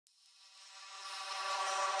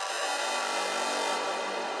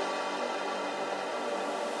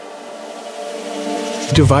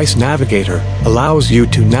Device Navigator allows you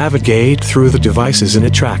to navigate through the devices in a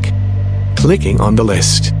track. Clicking on the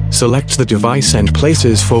list selects the device and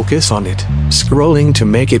places focus on it, scrolling to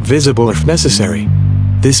make it visible if necessary.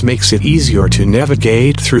 This makes it easier to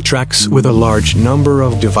navigate through tracks with a large number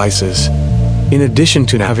of devices. In addition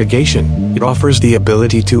to navigation, it offers the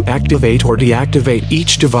ability to activate or deactivate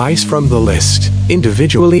each device from the list,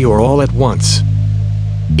 individually or all at once.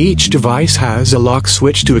 Each device has a lock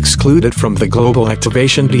switch to exclude it from the global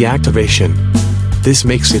activation deactivation. This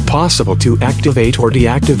makes it possible to activate or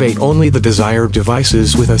deactivate only the desired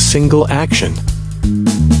devices with a single action.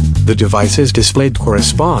 The devices displayed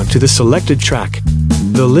correspond to the selected track.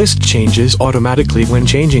 The list changes automatically when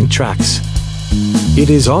changing tracks. It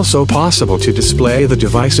is also possible to display the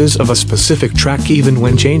devices of a specific track even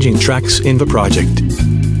when changing tracks in the project.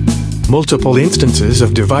 Multiple instances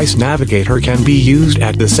of Device Navigator can be used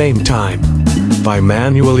at the same time. By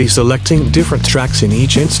manually selecting different tracks in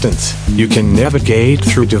each instance, you can navigate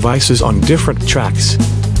through devices on different tracks.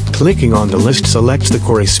 Clicking on the list selects the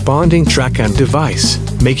corresponding track and device,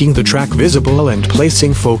 making the track visible and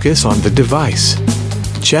placing focus on the device.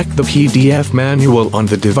 Check the PDF manual on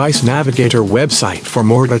the Device Navigator website for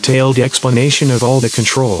more detailed explanation of all the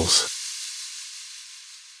controls.